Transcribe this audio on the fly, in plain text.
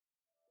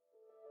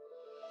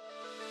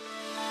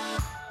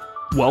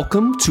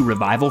Welcome to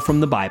Revival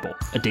from the Bible,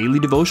 a daily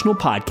devotional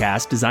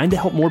podcast designed to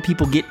help more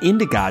people get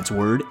into God's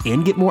Word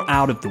and get more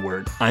out of the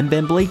Word. I'm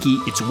Ben Blakey.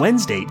 It's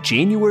Wednesday,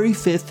 January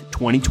 5th,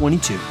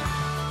 2022.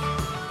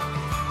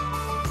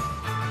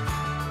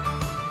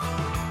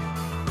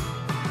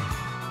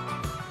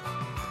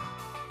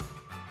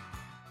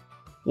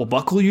 Well,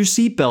 buckle your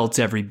seatbelts,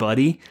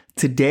 everybody.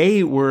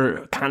 Today,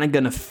 we're kind of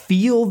going to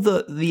feel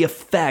the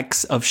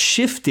effects of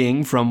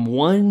shifting from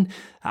one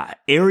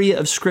area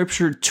of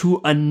Scripture to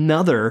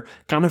another,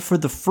 kind of for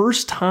the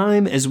first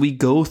time as we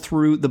go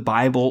through the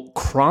Bible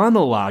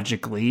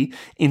chronologically,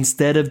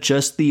 instead of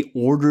just the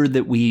order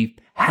that we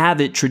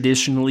have it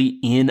traditionally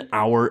in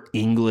our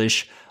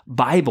English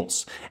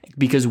Bibles,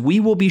 because we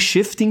will be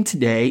shifting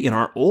today in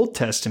our Old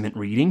Testament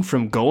reading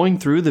from going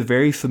through the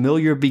very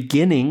familiar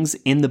beginnings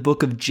in the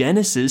book of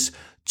Genesis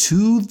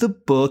to the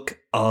book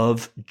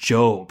of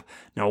Job.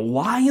 Now,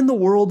 why in the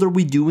world are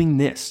we doing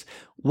this?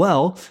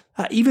 Well,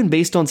 even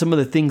based on some of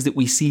the things that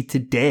we see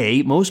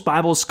today, most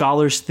Bible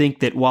scholars think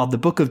that while the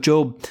book of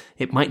Job,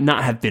 it might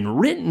not have been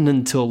written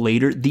until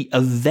later, the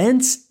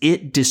events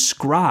it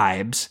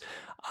describes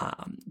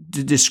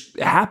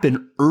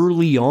happen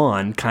early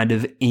on kind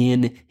of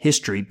in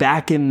history,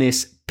 back in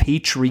this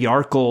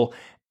patriarchal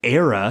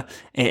era.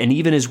 And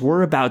even as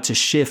we're about to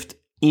shift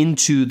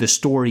into the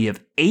story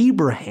of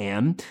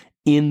Abraham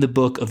in the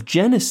book of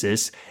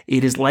Genesis,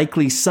 it is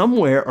likely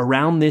somewhere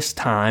around this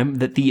time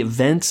that the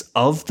events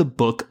of the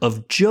book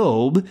of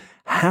Job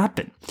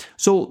happen.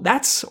 So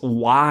that's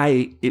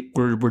why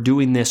we're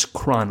doing this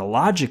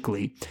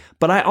chronologically.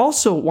 But I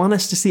also want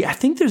us to see, I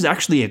think there's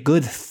actually a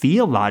good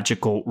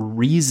theological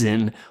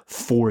reason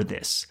for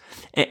this.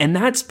 And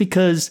that's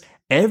because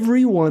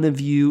every one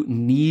of you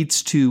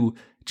needs to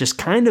just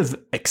kind of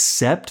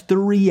accept the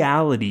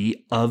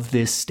reality of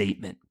this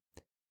statement.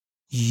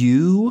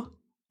 You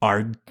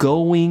are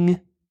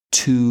going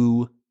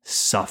to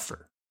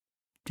suffer.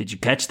 Did you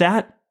catch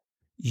that?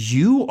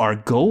 You are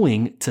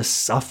going to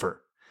suffer.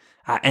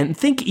 And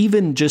think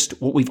even just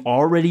what we've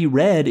already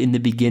read in the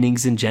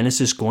beginnings in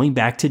Genesis, going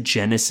back to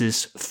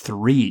Genesis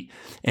 3.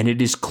 And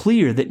it is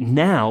clear that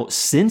now,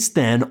 since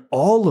then,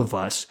 all of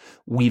us,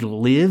 we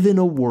live in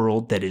a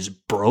world that is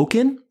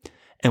broken,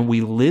 and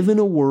we live in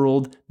a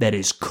world that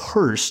is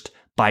cursed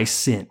by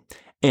sin.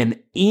 And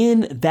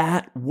in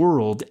that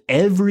world,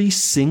 every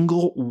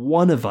single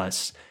one of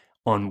us,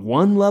 on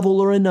one level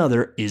or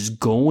another, is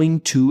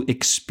going to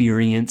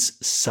experience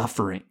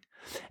suffering.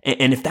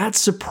 And if that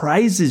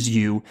surprises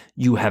you,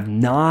 you have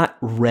not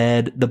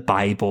read the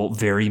Bible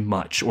very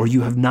much, or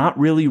you have not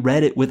really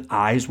read it with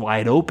eyes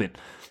wide open.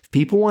 If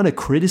people want to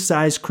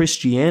criticize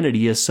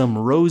Christianity as some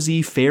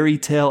rosy fairy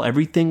tale,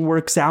 everything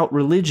works out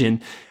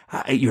religion,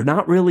 you're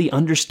not really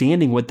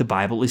understanding what the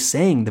Bible is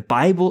saying. The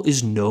Bible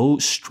is no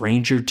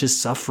stranger to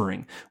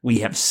suffering. We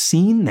have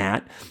seen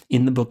that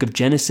in the book of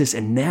Genesis,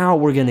 and now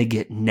we're going to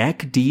get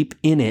neck deep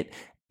in it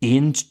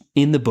in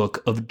the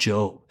book of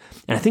Job.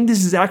 And I think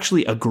this is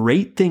actually a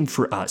great thing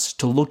for us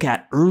to look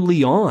at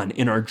early on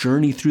in our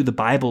journey through the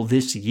Bible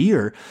this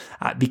year,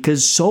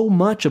 because so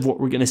much of what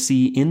we're going to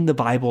see in the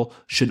Bible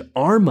should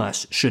arm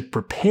us, should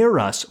prepare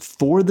us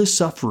for the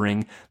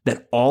suffering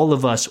that all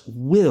of us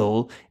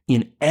will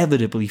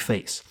inevitably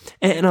face.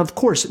 And of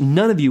course,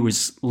 none of you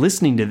is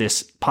listening to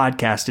this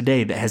podcast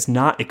today that has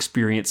not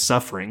experienced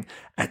suffering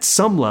at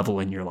some level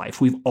in your life.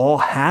 We all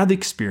have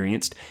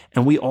experienced,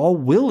 and we all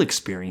will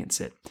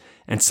experience it.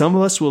 And some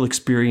of us will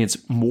experience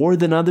more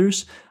than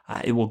others.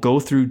 It will go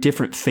through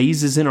different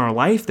phases in our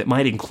life that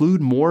might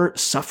include more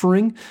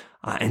suffering,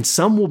 and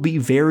some will be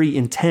very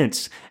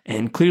intense.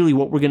 And clearly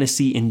what we're going to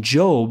see in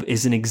Job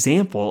is an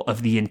example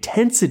of the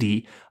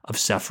intensity of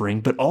suffering,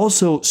 but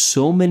also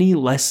so many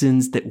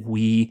lessons that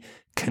we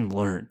can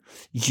learn.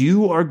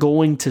 You are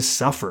going to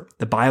suffer.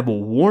 The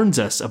Bible warns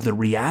us of the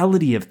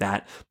reality of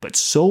that, but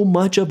so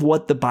much of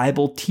what the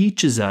Bible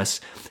teaches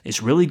us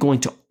is really going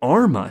to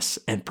arm us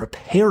and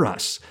prepare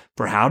us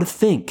for how to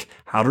think,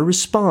 how to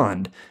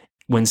respond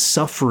when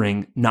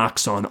suffering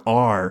knocks on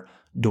our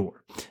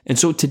door. And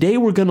so today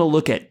we're going to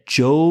look at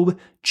Job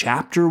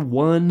chapter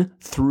 1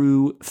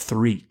 through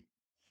 3.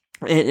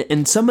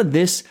 And some of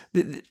this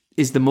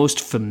is the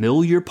most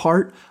familiar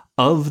part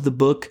of the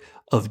book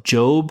of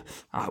Job.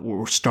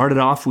 We're started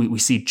off, we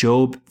see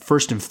Job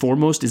first and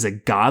foremost is a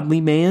godly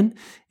man.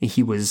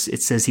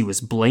 It says he was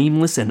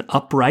blameless and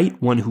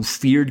upright, one who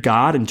feared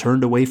God and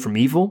turned away from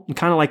evil. And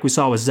kind of like we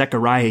saw with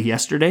Zechariah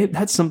yesterday,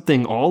 that's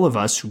something all of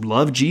us who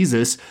love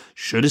Jesus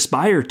should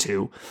aspire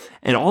to.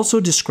 And also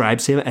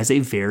describes him as a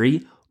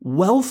very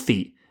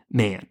wealthy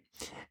man.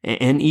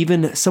 And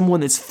even someone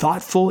that's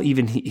thoughtful,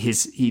 even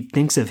he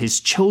thinks of his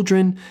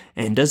children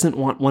and doesn't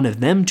want one of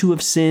them to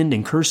have sinned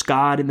and curse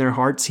God in their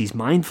hearts. He's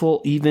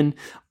mindful even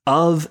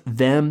of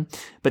them.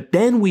 But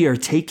then we are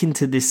taken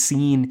to this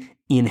scene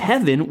in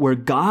heaven where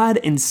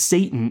God and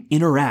Satan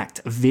interact.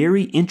 A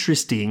very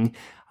interesting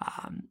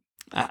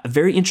A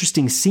very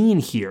interesting scene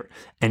here.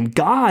 And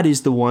God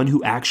is the one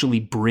who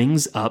actually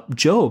brings up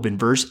Job. In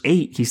verse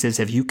 8, he says,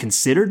 "Have you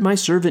considered my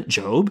servant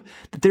Job,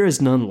 that there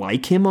is none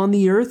like him on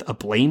the earth, a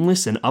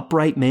blameless and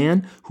upright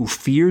man who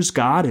fears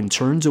God and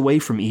turns away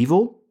from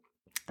evil?"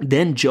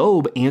 Then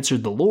Job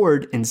answered the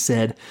Lord and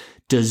said,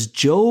 "Does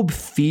Job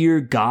fear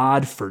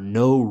God for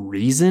no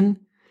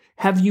reason?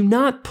 Have you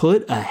not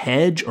put a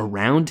hedge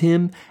around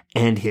him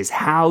and his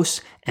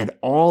house and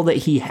all that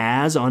he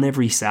has on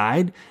every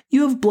side?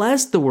 You have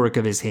blessed the work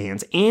of his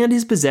hands, and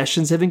his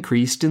possessions have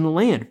increased in the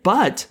land.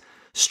 But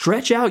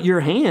stretch out your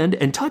hand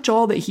and touch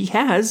all that he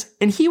has,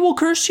 and he will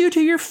curse you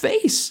to your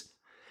face."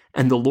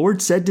 And the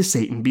Lord said to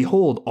Satan,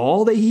 "Behold,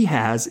 all that he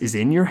has is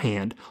in your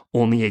hand,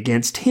 only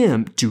against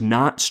him do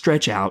not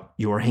stretch out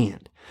your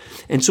hand."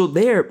 And so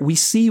there we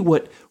see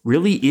what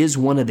really is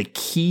one of the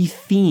key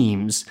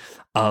themes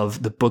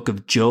of the book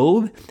of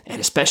Job,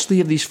 and especially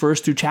of these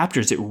first two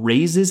chapters. It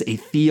raises a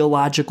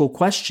theological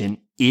question.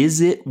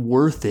 Is it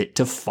worth it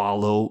to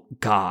follow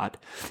God?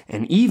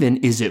 And even,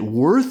 is it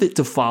worth it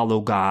to follow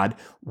God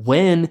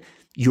when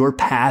your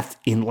path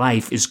in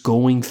life is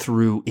going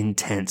through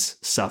intense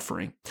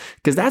suffering?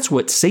 Because that's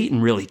what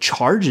Satan really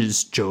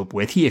charges Job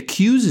with. He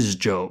accuses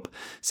Job,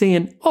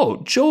 saying, "Oh,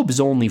 Job is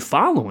only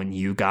following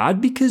you,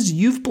 God, because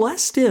you've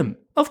blessed him.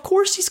 Of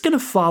course he's going to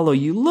follow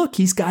you. Look,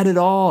 he's got it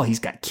all. He's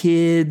got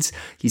kids.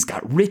 He's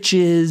got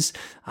riches.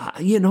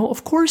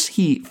 Of course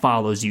he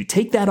follows you.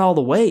 Take that all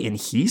away, and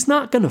he's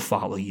not going to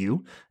follow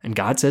you." And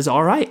God says,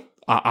 "All right,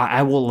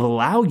 I will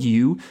allow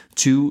you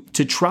to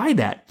try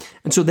that."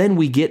 And so then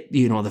we get,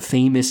 the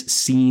famous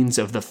scenes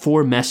of the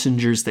 4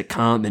 messengers that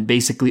come, and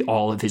basically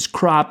all of his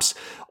crops,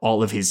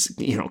 all of his,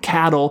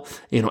 cattle,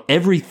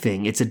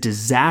 everything. It's a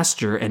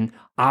disaster. And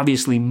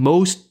obviously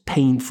most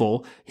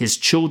painful, his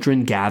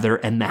children gather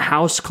and the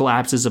house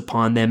collapses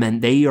upon them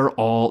and they are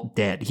all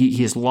dead.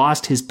 He has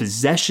lost his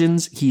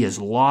possessions. He has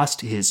lost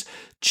his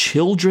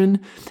children.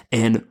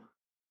 And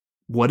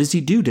what does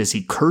he do? Does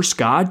he curse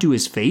God to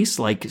his face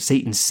like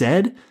Satan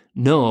said?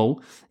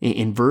 No.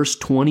 In verse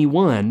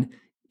 21,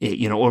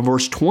 or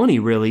verse 20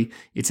 really,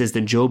 it says,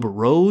 "Then Job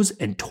arose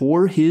and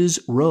tore his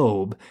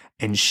robe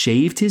and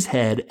shaved his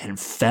head and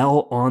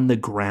fell on the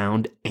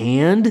ground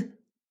and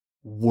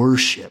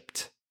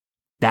worshiped."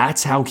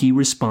 That's how he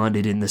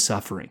responded in the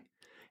suffering.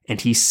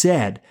 And he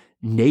said,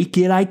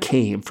 "Naked I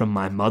came from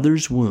my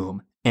mother's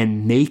womb,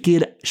 and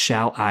naked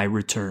shall I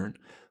return.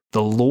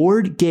 The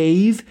Lord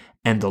gave,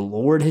 and the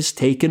Lord has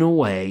taken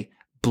away.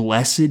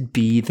 Blessed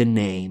be the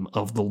name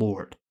of the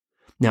Lord."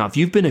 Now, if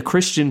you've been a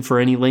Christian for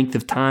any length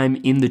of time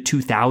in the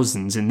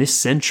 2000s, in this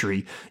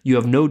century, you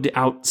have no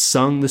doubt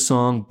sung the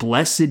song,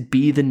 "Blessed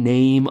be the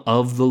name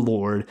of the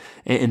Lord."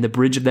 And the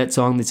bridge of that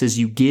song that says,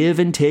 "You give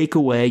and take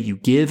away, you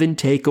give and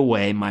take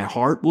away. My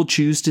heart will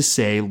choose to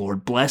say,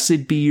 Lord,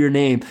 blessed be your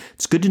name."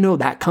 It's good to know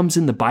that comes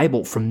in the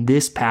Bible from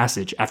this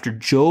passage after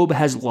Job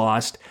has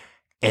lost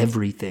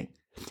everything.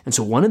 And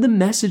so one of the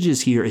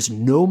messages here is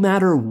no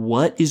matter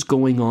what is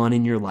going on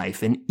in your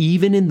life, and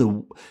even in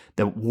the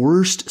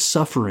worst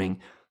suffering,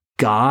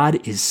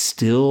 God is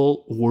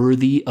still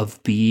worthy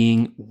of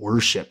being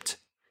worshiped.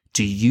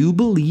 Do you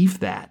believe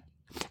that?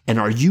 And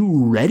are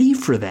you ready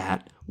for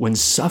that when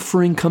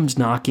suffering comes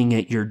knocking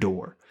at your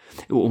door?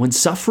 When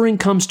suffering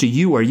comes to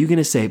you, are you going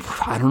to say,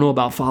 "I don't know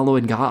about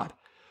following God"?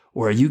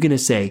 Or are you going to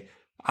say,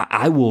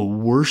 "I will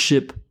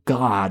worship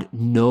God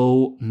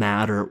no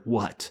matter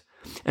what"?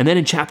 And then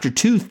in chapter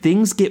 2,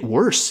 things get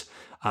worse.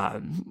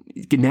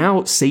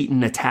 Now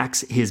Satan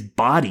attacks his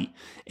body,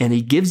 and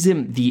he gives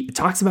him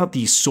talks about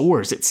these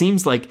sores. It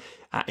seems like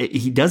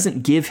he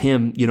doesn't give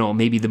him,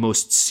 maybe the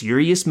most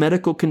serious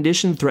medical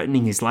condition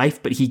threatening his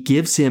life, but he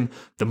gives him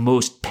the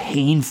most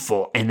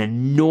painful and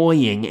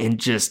annoying and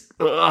just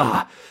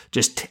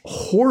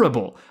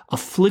horrible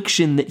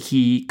affliction that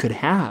he could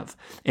have.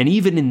 And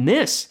even in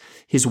this,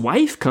 his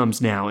wife comes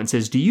now and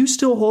says, "Do you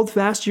still hold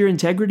fast to your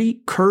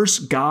integrity? Curse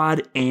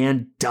God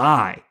and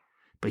die."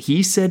 But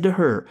he said to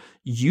her,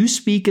 "You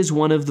speak as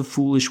one of the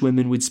foolish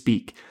women would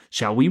speak.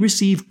 Shall we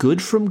receive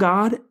good from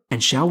God,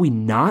 and shall we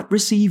not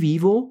receive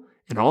evil?"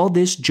 In all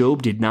this,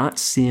 Job did not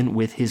sin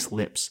with his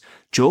lips.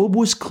 Job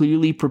was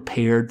clearly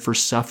prepared for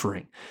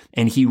suffering,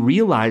 and he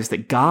realized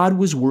that God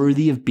was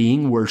worthy of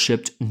being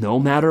worshiped no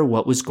matter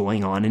what was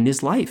going on in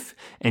his life.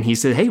 And he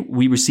said, "Hey,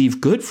 we receive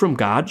good from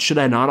God. Should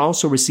I not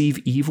also receive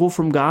evil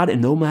from God?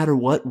 And no matter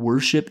what,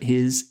 worship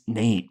his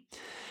name."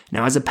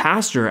 Now, as a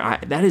pastor,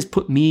 that has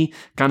put me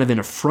kind of in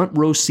a front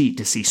row seat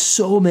to see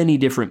so many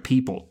different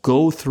people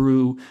go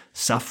through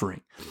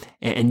suffering.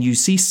 And you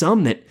see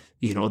some that,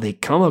 they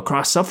come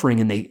across suffering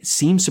and they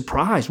seem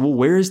surprised. Well,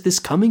 where is this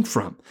coming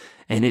from?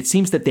 And it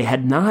seems that they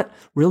had not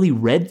really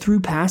read through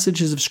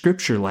passages of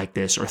scripture like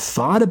this or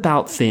thought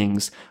about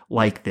things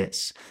like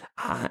this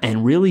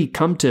and really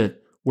come to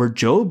where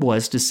Job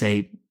was to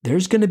say,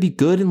 there's going to be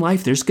good in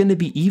life, there's going to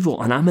be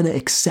evil, and I'm going to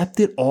accept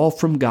it all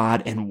from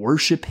God and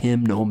worship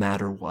Him no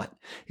matter what.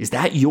 Is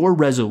that your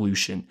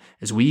resolution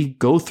as we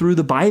go through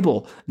the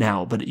Bible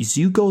now, but as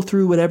you go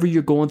through whatever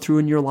you're going through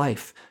in your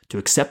life, to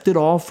accept it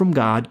all from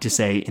God, to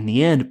say, in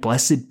the end,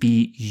 blessed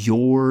be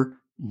your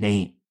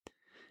name.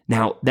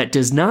 Now, that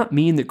does not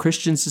mean that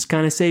Christians just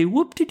kind of say,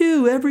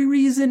 whoop-de-doo, every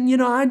reason,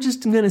 I'm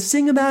going to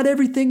sing about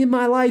everything in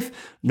my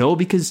life. No,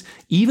 because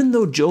even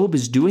though Job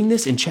is doing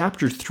this in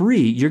chapter 3,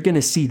 you're going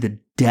to see the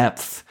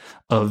depth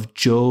of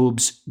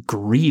Job's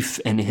grief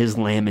and his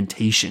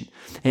lamentation.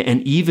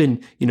 And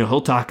even,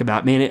 he'll talk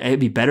about, man, it'd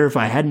be better if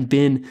I hadn't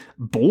been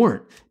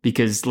born,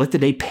 because let the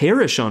day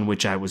perish on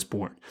which I was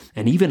born.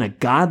 And even a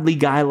godly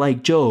guy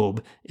like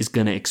Job is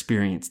going to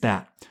experience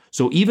that.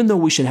 So even though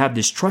we should have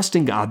this trust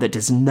in God, that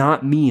does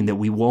not mean that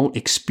we won't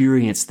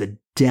experience the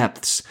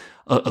depths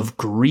of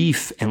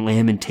grief and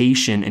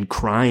lamentation and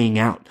crying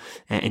out.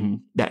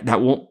 And that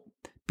won't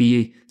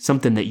be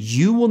something that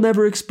you will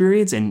never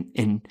experience,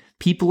 and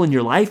people in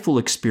your life will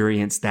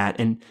experience that.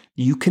 And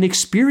you can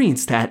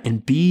experience that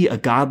and be a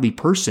godly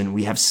person.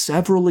 We have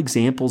several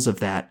examples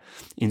of that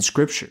in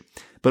Scripture.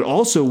 But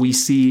also we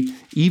see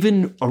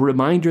even a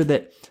reminder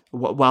that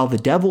while the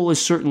devil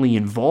is certainly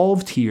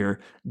involved here,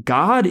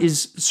 God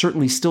is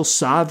certainly still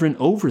sovereign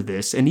over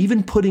this, and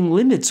even putting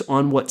limits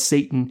on what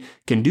Satan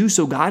can do.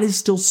 So God is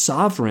still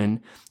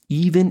sovereign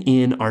even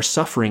in our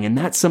suffering. And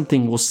that's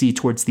something we'll see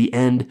towards the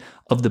end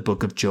of the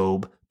book of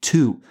Job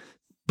too.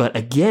 But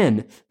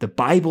again, the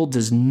Bible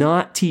does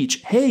not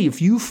teach, hey,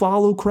 if you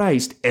follow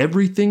Christ,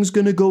 everything's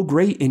going to go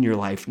great in your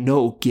life.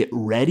 No, get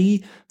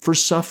ready for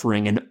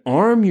suffering and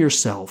arm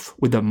yourself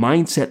with a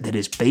mindset that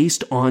is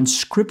based on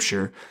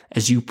Scripture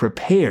as you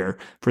prepare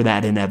for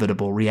that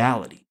inevitable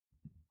reality.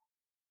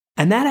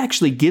 And that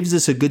actually gives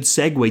us a good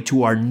segue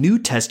to our New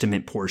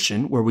Testament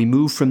portion, where we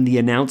move from the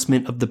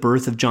announcement of the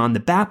birth of John the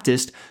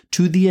Baptist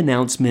to the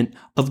announcement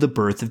of the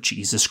birth of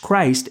Jesus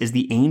Christ, as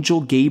the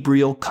angel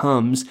Gabriel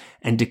comes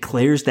and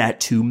declares that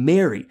to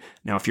Mary.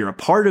 Now, if you're a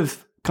part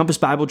of Compass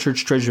Bible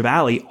Church Treasure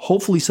Valley,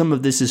 hopefully some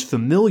of this is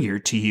familiar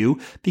to you,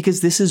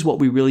 because this is what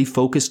we really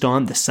focused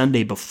on the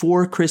Sunday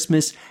before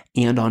Christmas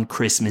and on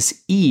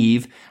Christmas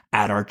Eve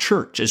at our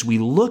church, as we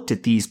looked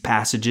at these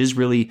passages,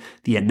 really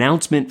the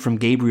announcement from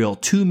Gabriel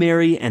to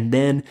Mary, and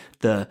then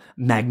the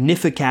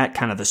Magnificat,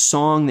 kind of the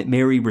song that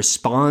Mary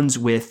responds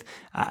with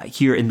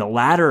here in the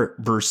latter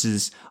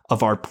verses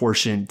of our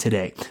portion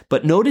today.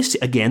 But notice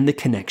again the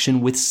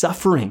connection with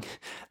suffering,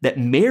 that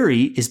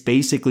Mary is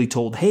basically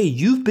told, hey,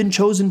 you've been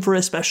chosen for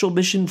a special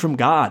mission from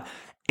God,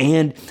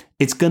 and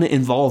it's going to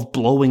involve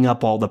blowing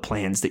up all the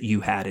plans that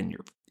you had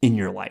in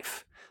your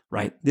life.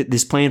 Right?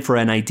 This plan for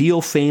an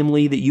ideal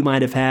family that you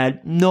might have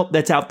had, nope,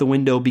 that's out the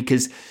window,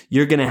 because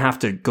you're going to have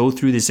to go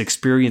through this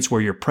experience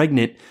where you're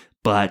pregnant,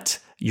 but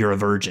you're a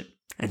virgin.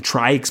 And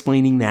try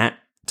explaining that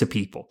to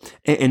people.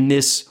 And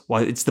this,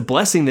 while it's the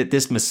blessing that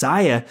this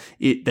Messiah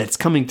that's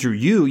coming through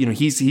you,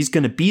 he's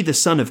going to be the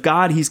Son of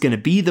God, he's going to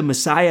be the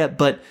Messiah,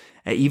 but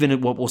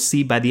even what we'll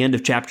see by the end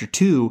of chapter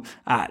 2,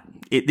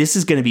 this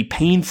is going to be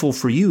painful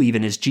for you,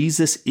 even as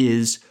Jesus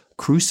is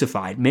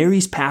crucified.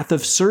 Mary's path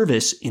of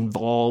service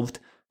involved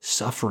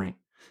suffering.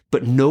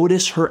 But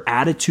notice her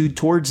attitude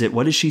towards it.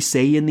 What does she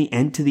say in the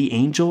end to the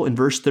angel in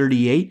verse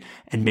 38?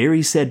 And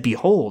Mary said,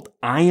 behold,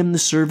 I am the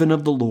servant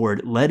of the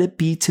Lord. Let it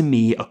be to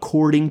me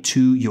according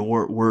to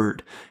your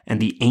word.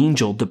 And the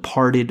angel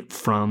departed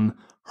from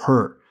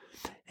her.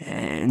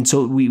 And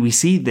so we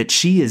see that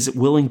she is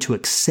willing to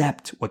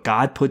accept what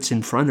God puts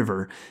in front of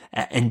her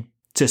and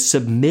to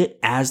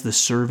submit as the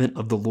servant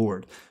of the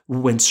Lord.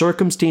 When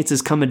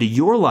circumstances come into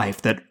your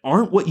life that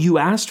aren't what you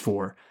asked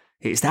for,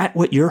 is that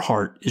what your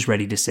heart is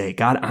ready to say?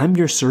 God, I'm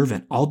your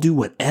servant. I'll do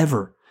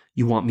whatever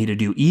you want me to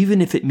do,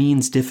 even if it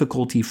means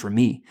difficulty for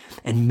me.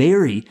 And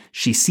Mary,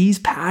 she sees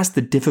past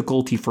the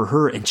difficulty for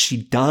her, and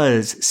she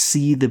does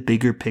see the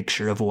bigger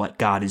picture of what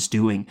God is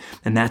doing.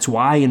 And that's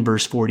why in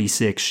verse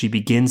 46, she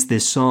begins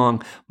this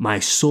song, my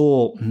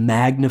soul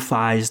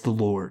magnifies the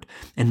Lord,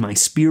 and my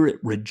spirit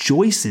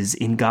rejoices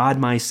in God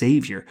my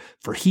Savior,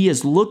 for he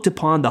has looked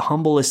upon the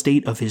humble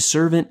estate of his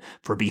servant.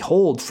 For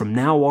behold, from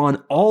now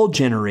on all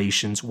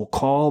generations will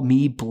call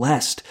me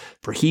blessed,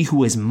 for he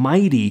who is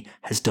mighty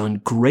has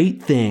done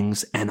great things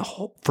and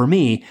for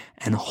me,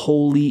 and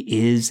holy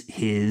is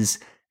his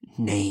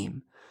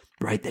name,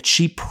 right? That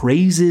she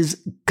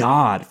praises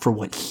God for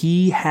what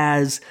he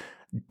has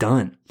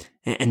done.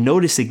 And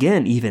notice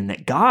again, even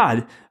that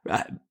God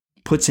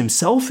puts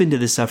himself into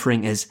the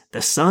suffering as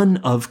the Son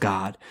of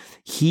God.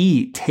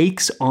 He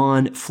takes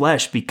on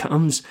flesh,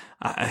 becomes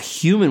a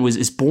human,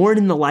 is born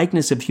in the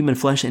likeness of human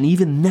flesh, and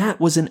even that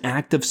was an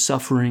act of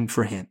suffering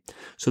for him.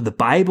 So the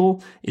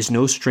Bible is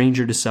no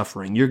stranger to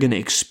suffering. You're going to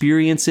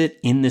experience it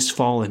in this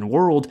fallen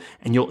world,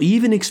 and you'll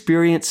even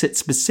experience it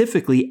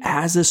specifically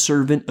as a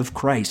servant of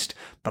Christ.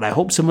 But I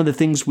hope some of the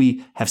things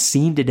we have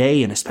seen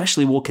today, and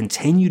especially will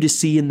continue to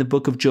see in the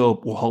book of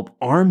Job, will help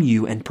arm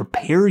you and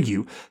prepare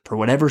you for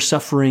whatever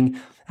suffering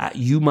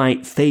you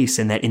might face,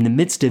 and that in the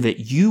midst of it,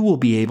 you will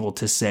be able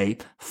to say,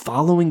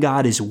 following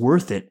God is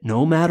worth it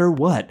no matter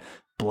what.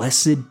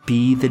 Blessed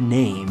be the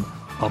name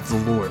of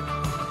the Lord.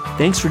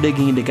 Thanks for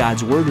digging into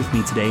God's Word with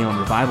me today on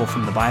Revival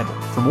from the Bible.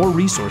 For more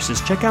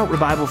resources, check out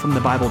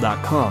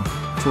revivalfromthebible.com.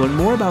 To learn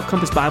more about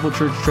Compass Bible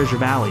Church Treasure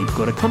Valley,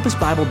 go to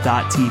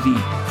compassbible.tv.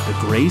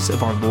 The grace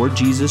of our Lord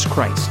Jesus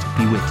Christ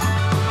be with you.